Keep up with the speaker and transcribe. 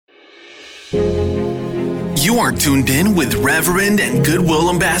You are tuned in with Reverend and Goodwill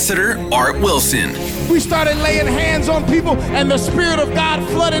Ambassador Art Wilson. We started laying hands on people and the Spirit of God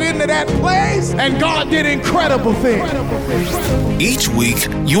flooded into that place and God did incredible things. Each week,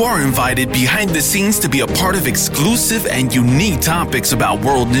 you are invited behind the scenes to be a part of exclusive and unique topics about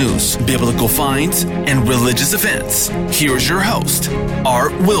world news, biblical finds, and religious events. Here's your host,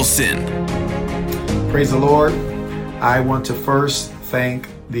 Art Wilson. Praise the Lord. I want to first thank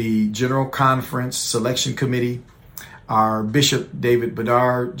the General Conference Selection Committee, our Bishop David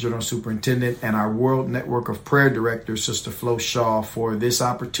Bedard, General Superintendent, and our World Network of Prayer Director, Sister Flo Shaw, for this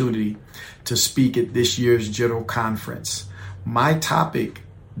opportunity to speak at this year's General Conference. My topic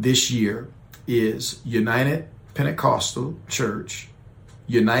this year is United Pentecostal Church,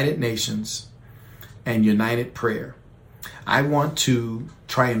 United Nations, and United Prayer. I want to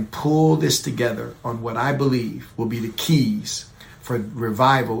try and pull this together on what I believe will be the keys for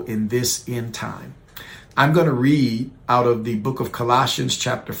revival in this end time. I'm going to read out of the book of Colossians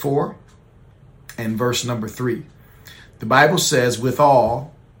chapter 4 and verse number 3. The Bible says,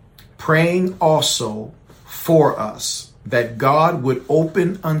 withal, praying also for us, that God would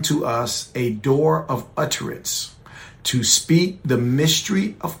open unto us a door of utterance to speak the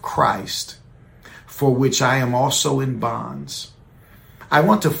mystery of Christ, for which I am also in bonds. I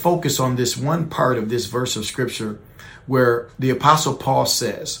want to focus on this one part of this verse of scripture where the Apostle Paul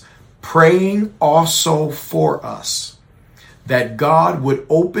says, praying also for us, that God would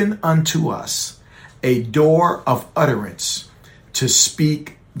open unto us a door of utterance to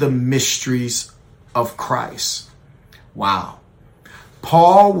speak the mysteries of Christ. Wow.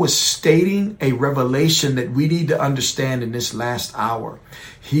 Paul was stating a revelation that we need to understand in this last hour.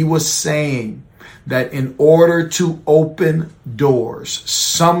 He was saying that in order to open doors,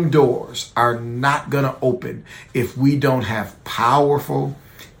 some doors are not going to open if we don't have powerful,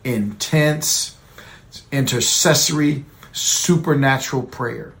 intense, intercessory, supernatural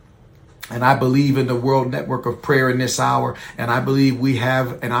prayer. And I believe in the World Network of Prayer in this hour, and I believe we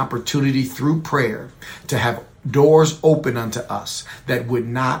have an opportunity through prayer to have doors open unto us that would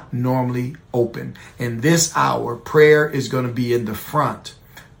not normally open. In this hour, prayer is going to be in the front,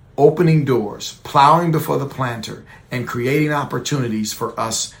 opening doors, plowing before the planter, and creating opportunities for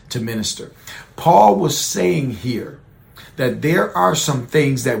us to minister. Paul was saying here that there are some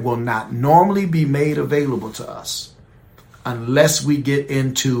things that will not normally be made available to us unless we get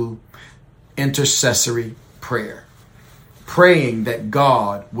into intercessory prayer, praying that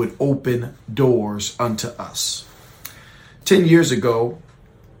God would open doors unto us. 10 years ago,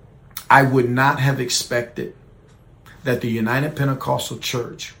 I would not have expected that the United Pentecostal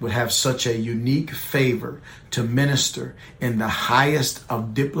Church would have such a unique favor to minister in the highest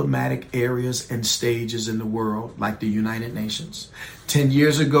of diplomatic areas and stages in the world, like the United Nations. 10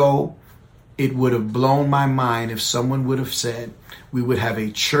 years ago, it would have blown my mind if someone would have said we would have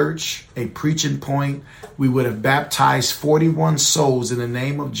a church, a preaching point. We would have baptized 41 souls in the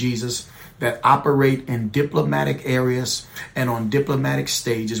name of Jesus that operate in diplomatic areas and on diplomatic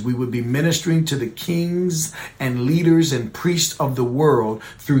stages. We would be ministering to the kings and leaders and priests of the world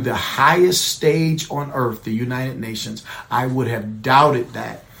through the highest stage on earth, the United Nations. I would have doubted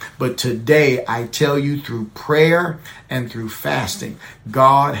that. But today, I tell you, through prayer and through fasting,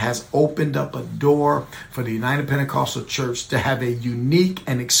 God has opened up a door for the United Pentecostal Church to have a unique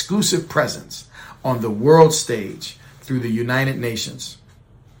and exclusive presence on the world stage through the United Nations.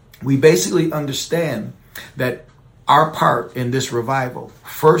 We basically understand that our part in this revival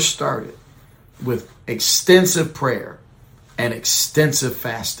first started with extensive prayer and extensive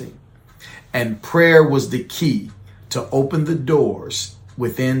fasting. And prayer was the key to open the doors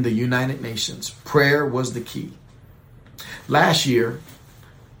within the United Nations. Prayer was the key. Last year,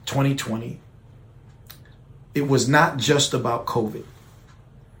 2020, it was not just about COVID.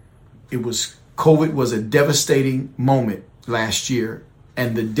 COVID was a devastating moment last year.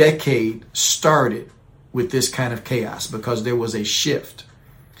 And the decade started with this kind of chaos because there was a shift.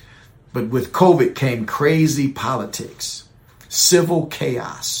 But with COVID came crazy politics, civil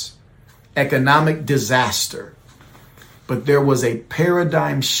chaos, economic disaster. But there was a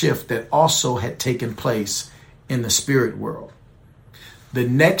paradigm shift that also had taken place in the spirit world. The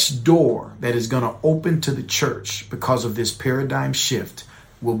next door that is going to open to the church because of this paradigm shift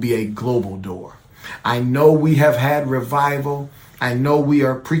will be a global door. I know we have had revival. I know we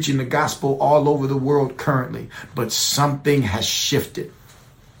are preaching the gospel all over the world currently, but something has shifted.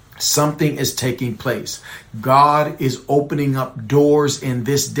 Something is taking place. God is opening up doors in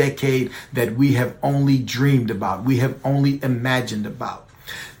this decade that we have only dreamed about. We have only imagined about.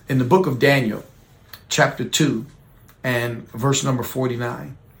 In the book of Daniel, chapter 2 and verse number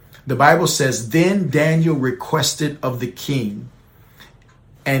 49, The Bible says, then Daniel requested of the king,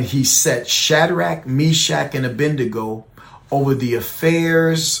 and he set Shadrach, Meshach, and Abednego over the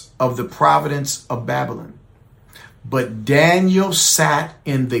affairs of the province of Babylon. But Daniel sat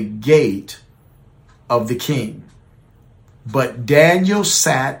in the gate of the king. But Daniel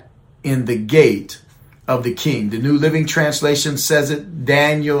sat in the gate of the king. The New Living Translation says it,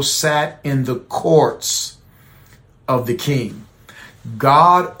 Daniel sat in the courts of the king.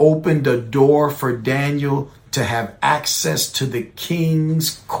 God opened a door for Daniel to have access to the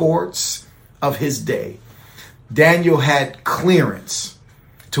king's courts of his day. Daniel had clearance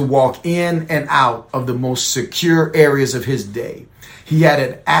to walk in and out of the most secure areas of his day. He had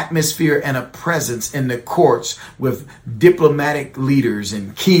an atmosphere and a presence in the courts with diplomatic leaders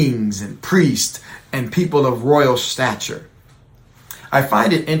and kings and priests and people of royal stature. I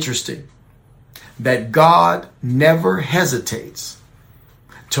find it interesting that God never hesitates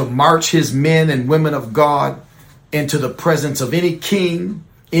to march his men and women of God into the presence of any king,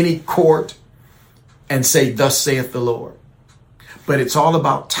 any court, and say, thus saith the Lord. But it's all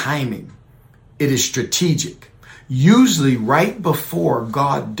about timing. It is strategic. Usually right before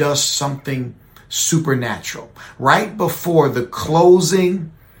God does something supernatural, right before the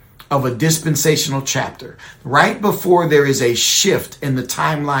closing of a dispensational chapter, right before there is a shift in the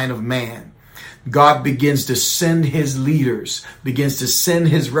timeline of man, God begins to send his leaders, begins to send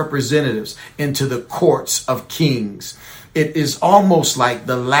his representatives into the courts of kings. It is almost like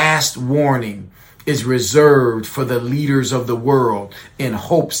the last warning is reserved for the leaders of the world in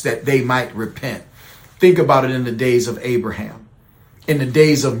hopes that they might repent. Think about it in the days of Abraham, in the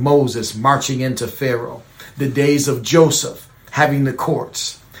days of Moses marching into Pharaoh, the days of Joseph having the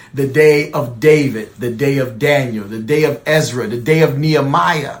courts, the day of David, the day of Daniel, the day of Ezra, the day of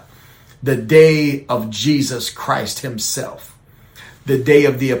Nehemiah, the day of Jesus Christ himself, the day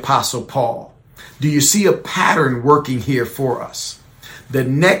of the Apostle Paul. Do you see a pattern working here for us? The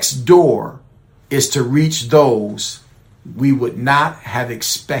next door is to reach those we would not have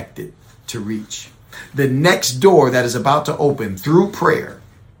expected to reach. The next door that is about to open through prayer,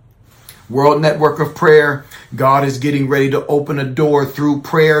 World Network of Prayer, God is getting ready to open a door through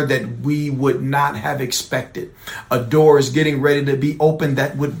prayer that we would not have expected. A door is getting ready to be opened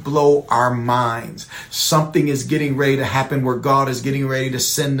that would blow our minds. Something is getting ready to happen where God is getting ready to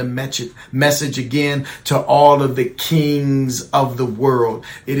send a message again to all of the kings of the world.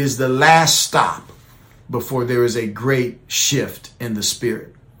 It is the last stop before there is a great shift in the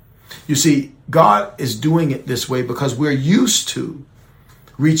spirit. You see, God is doing it this way because we're used to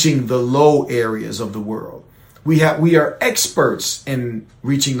reaching the low areas of the world. We are experts in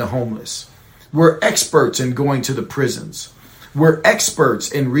reaching the homeless. We're experts in going to the prisons. We're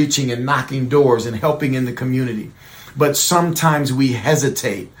experts in reaching and knocking doors and helping in the community. But sometimes we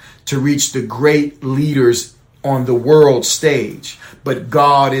hesitate to reach the great leaders on the world stage. But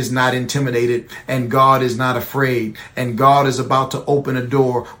God is not intimidated and God is not afraid. And God is about to open a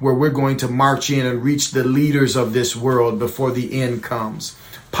door where we're going to march in and reach the leaders of this world before the end comes.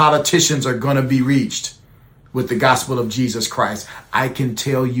 Politicians are going to be reached with the gospel of Jesus Christ. I can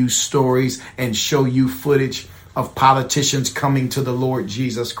tell you stories and show you footage of politicians coming to the Lord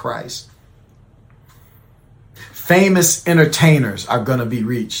Jesus Christ. Famous entertainers are going to be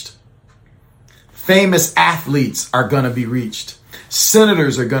reached. Famous athletes are going to be reached.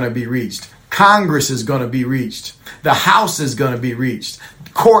 Senators are going to be reached. Congress is going to be reached. The House is going to be reached.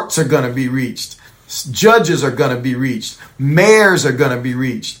 Courts are going to be reached. Judges are going to be reached. Mayors are going to be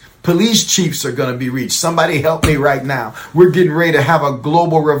reached. Police chiefs are going to be reached. Somebody help me right now. We're getting ready to have a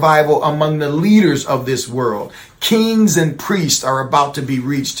global revival among the leaders of this world. Kings and priests are about to be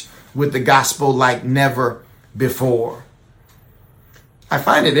reached with the gospel like never before. I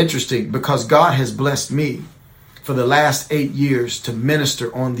find it interesting because God has blessed me for the last 8 years to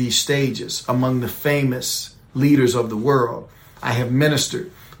minister on these stages among the famous leaders of the world. I have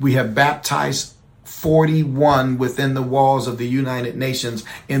ministered. We have baptized 41 within the walls of the United Nations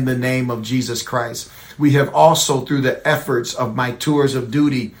in the name of Jesus Christ. We have also, through the efforts of my tours of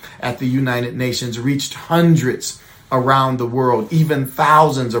duty at the United Nations, reached hundreds around the world, even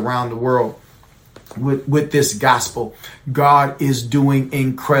thousands around the world with this gospel. God is doing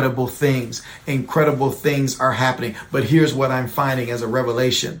incredible things. Incredible things are happening. But here's what I'm finding as a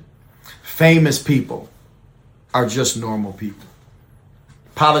revelation. Famous people are just normal people.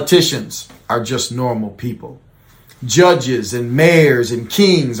 Politicians are just normal people. Judges and mayors and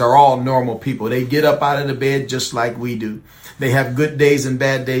kings are all normal people. They get up out of the bed just like we do. They have good days and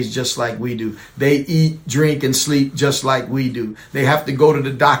bad days just like we do. They eat, drink, and sleep just like we do. They have to go to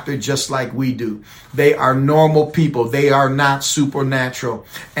the doctor just like we do. They are normal people. They are not supernatural.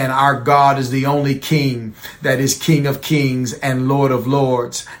 And our God is the only King that is King of Kings and Lord of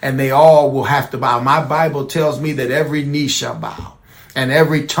Lords. And they all will have to bow. My Bible tells me that every knee shall bow and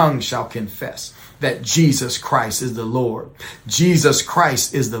every tongue shall confess that Jesus Christ is the Lord. Jesus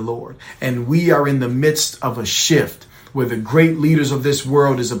Christ is the Lord. And we are in the midst of a shift where the great leaders of this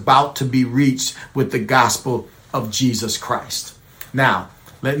world is about to be reached with the gospel of Jesus Christ. Now,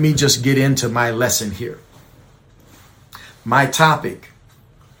 let me just get into my lesson here. My topic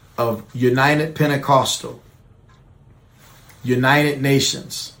of United Pentecostal, United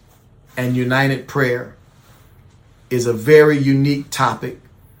Nations, and United Prayer is a very unique topic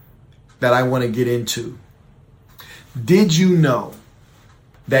that I want to get into. Did you know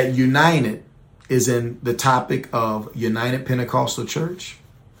that United is in the topic of United Pentecostal Church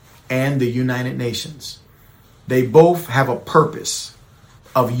and the United Nations? They both have a purpose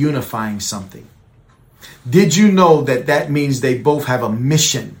of unifying something. Did you know that that means they both have a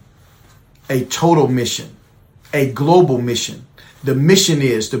mission, a total mission, a global mission? The mission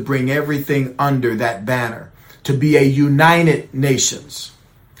is to bring everything under that banner, to be a United Nations.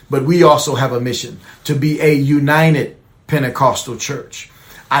 But we also have a mission to be a United Pentecostal Church.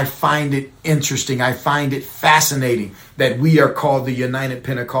 I find it interesting. I find it fascinating that we are called the United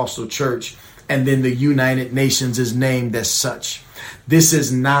Pentecostal Church, and then the United Nations is named as such. This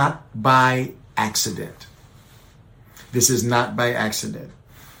is not by accident. This is not by accident.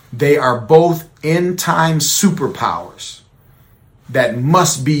 They are both end-time superpowers that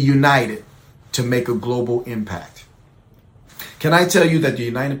must be united to make a global impact. Can I tell you that the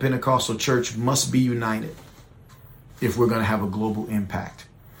United Pentecostal Church must be united if we're going to have a global impact?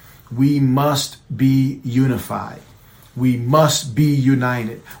 We must be unified. We must be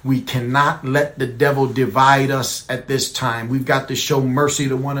united. We cannot let the devil divide us at this time. We've got to show mercy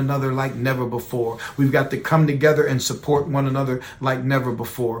to one another like never before. We've got to come together and support one another like never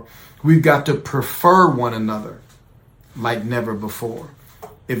before. We've got to prefer one another like never before.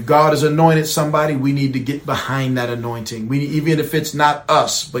 If God has anointed somebody, we need to get behind that anointing. Even if it's not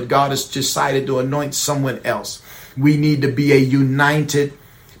us, but God has decided to anoint someone else, we need to be a united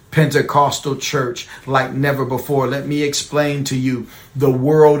Pentecostal church like never before. Let me explain to you. The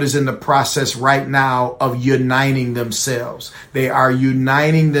world is in the process right now of uniting themselves. They are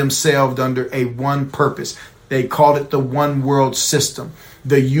uniting themselves under a one purpose. They call it the one world system.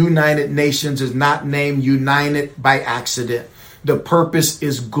 The United Nations is not named United by accident. The purpose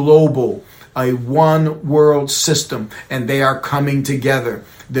is global, a one world system, and they are coming together.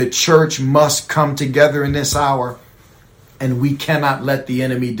 The church must come together in this hour, and we cannot let the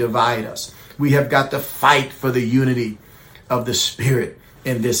enemy divide us. We have got to fight for the unity of the Spirit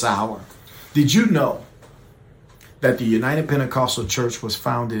in this hour. Did you know that the United Pentecostal Church was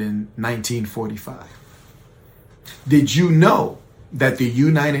founded in 1945? Did you know that the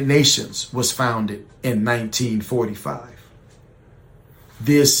United Nations was founded in 1945?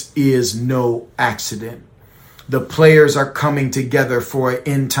 This is no accident. The players are coming together for an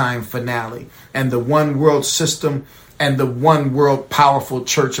end time finale, and the one world system and the one world powerful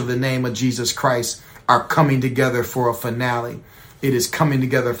church of the name of Jesus Christ are coming together for a finale. It is coming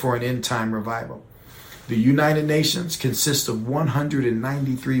together for an end time revival. The United Nations consists of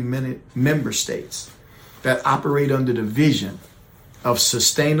 193 member states that operate under the vision of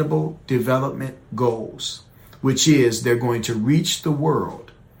sustainable development goals, which is they're going to reach the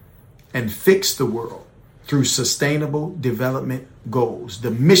world and fix the world through sustainable development goals.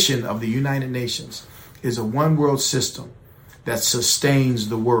 The mission of the United Nations is a one world system that sustains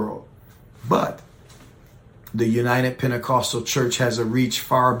the world. But the United Pentecostal Church has a reach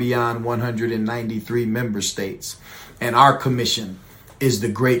far beyond 193 member states. And our commission is the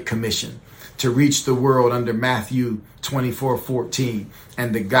Great Commission, to reach the world under Matthew 24:14.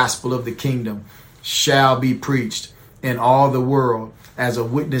 And the gospel of the kingdom shall be preached in all the world as a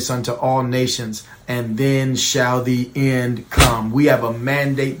witness unto all nations, and then shall the end come. We have a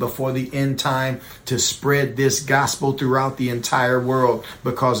mandate before the end time to spread this gospel throughout the entire world,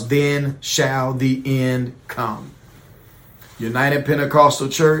 because then shall the end come. United Pentecostal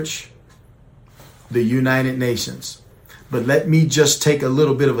Church, the United Nations. But let me just take a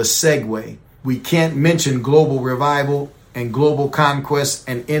little bit of a segue. We can't mention global revival and global conquest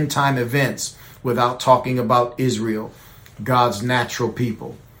and end time events without talking about Israel, God's natural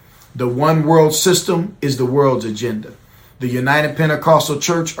people. The one world system is the world's agenda. The United Pentecostal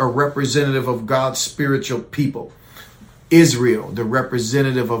Church, a representative of God's spiritual people. Israel, the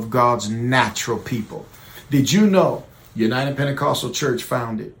representative of God's natural people. Did you know United Pentecostal Church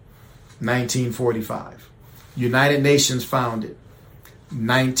founded 1945. United Nations founded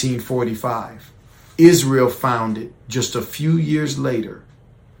 1945. Israel founded just a few years later,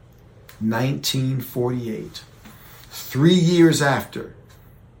 1948. 3 years after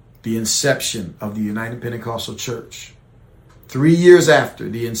the inception of the United Pentecostal Church, 3 years after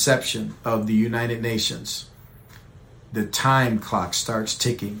the inception of the United Nations, the time clock starts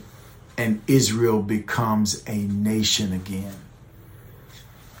ticking and Israel becomes a nation again.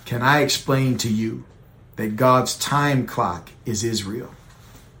 Can I explain to you that God's time clock is Israel?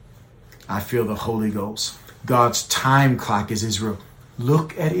 I feel the Holy Ghost. God's time clock is Israel.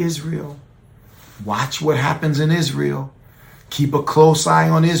 Look at Israel. Watch what happens in Israel. Keep a close eye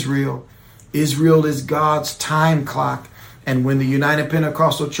on Israel. Israel is God's time clock. And when the United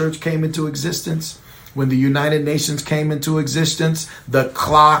Pentecostal Church came into existence, when the United Nations came into existence, the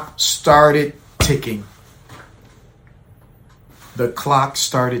clock started ticking. The clock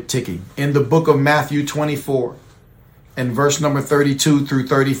started ticking. In the book of Matthew 24 and verse number 32 through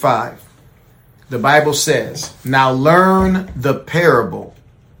 35, the Bible says, "Now learn the parable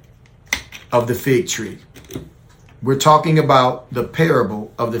of the fig tree." We're talking about the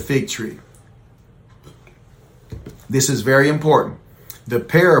parable of the fig tree. This is very important. The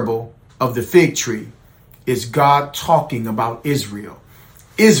parable of the fig tree is God talking about Israel.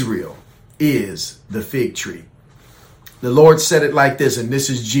 Israel is the fig tree. The Lord said it like this, and this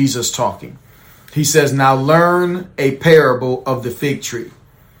is Jesus talking. He says, "Now learn a parable of the fig tree.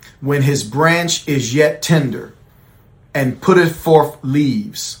 When his branch is yet tender and putteth forth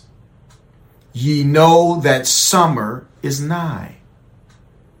leaves, ye know that summer is nigh."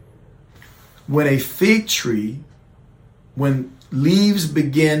 When a fig tree, when leaves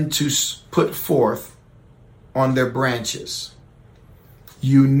begin to put forth on their branches,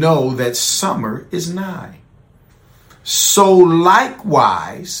 you know that summer is nigh. So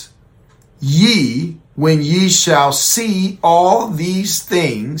likewise, ye, when ye shall see all these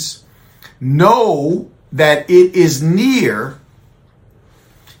things, know that it is near,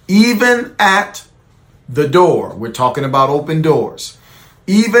 even at the door. We're talking about open doors.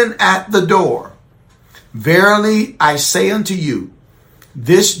 Even at the door. Verily I say unto you,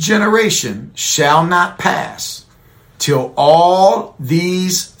 this generation shall not pass till all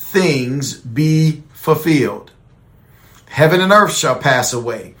these things be fulfilled. Heaven and earth shall pass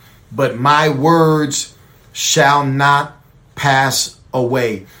away, but my words shall not pass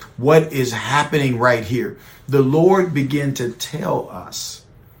away. What is happening right here? The Lord began to tell us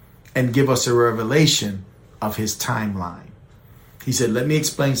and give us a revelation of his timeline. He said, let me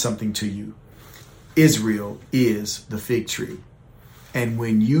explain something to you. Israel is the fig tree. And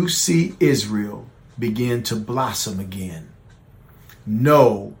when you see Israel begin to blossom again,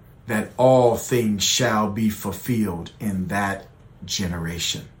 know that all things shall be fulfilled in that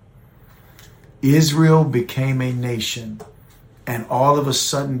generation. Israel became a nation and all of a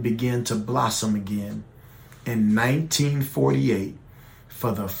sudden began to blossom again in 1948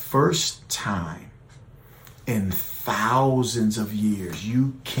 for the first time in thousands of years.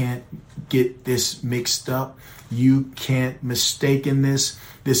 You can't get this mixed up. You can't mistake this.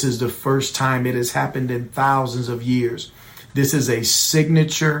 This is the first time it has happened in thousands of years. This is a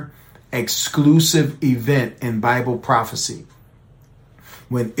signature, exclusive event in Bible prophecy.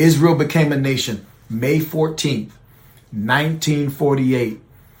 When Israel became a nation, May 14th, 1948,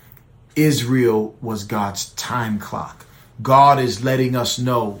 Israel was God's time clock. God is letting us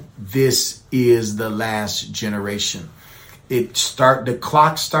know this is the last generation. The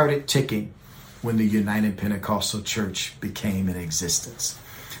clock started ticking when the United Pentecostal Church became in existence.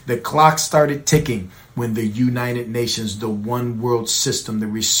 The clock started ticking when the United Nations, the one world system, the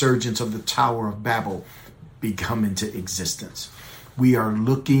resurgence of the Tower of Babel become into existence. We are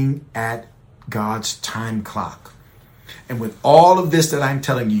looking at God's time clock. And with all of this that I'm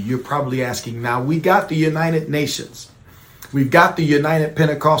telling you, you're probably asking, now we got the United Nations. We've got the United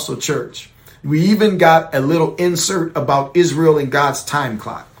Pentecostal Church. We even got a little insert about Israel and God's time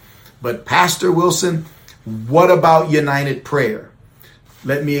clock. But Pastor Wilson, what about united prayer?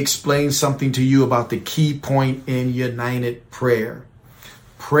 Let me explain something to you about the key point in united prayer.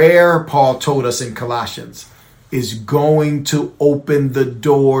 Prayer, Paul told us in Colossians, is going to open the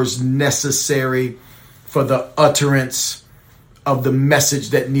doors necessary for the utterance of the message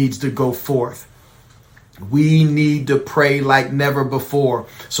that needs to go forth. We need to pray like never before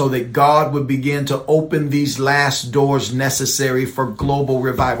so that God would begin to open these last doors necessary for global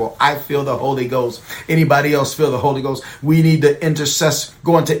revival. I feel the Holy Ghost. Anybody else feel the Holy Ghost? We need to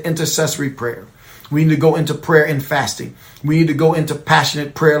go into intercessory prayer. We need to go into prayer and fasting. We need to go into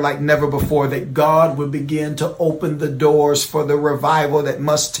passionate prayer like never before, that God would begin to open the doors for the revival that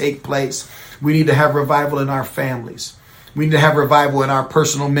must take place. We need to have revival in our families. We need to have revival in our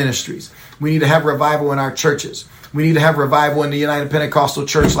personal ministries. We need to have revival in our churches. We need to have revival in the United Pentecostal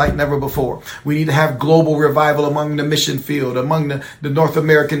Church like never before. We need to have global revival among the mission field, among the North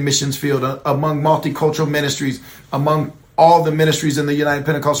American missions field, among multicultural ministries, among all the ministries in the United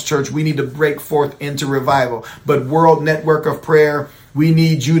Pentecostal Church. We need to break forth into revival. But World Network of Prayer, we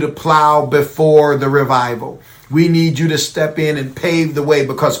need you to plow before the revival. We need you to step in and pave the way,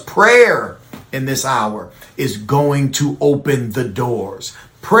 because prayer in this hour is going to open the doors.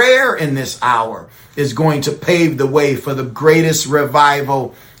 Prayer in this hour is going to pave the way for the greatest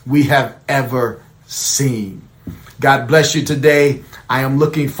revival we have ever seen. God bless you today. I am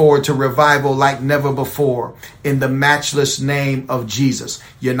looking forward to revival like never before in the matchless name of Jesus.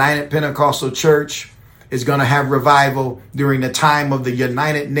 United Pentecostal Church is going to have revival during the time of the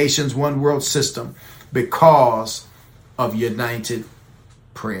United Nations One World System because of united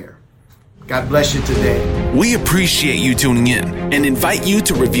prayer. God bless you today. We appreciate you tuning in and invite you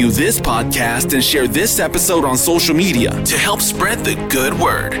to review this podcast and share this episode on social media to help spread the good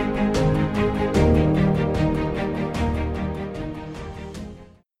word.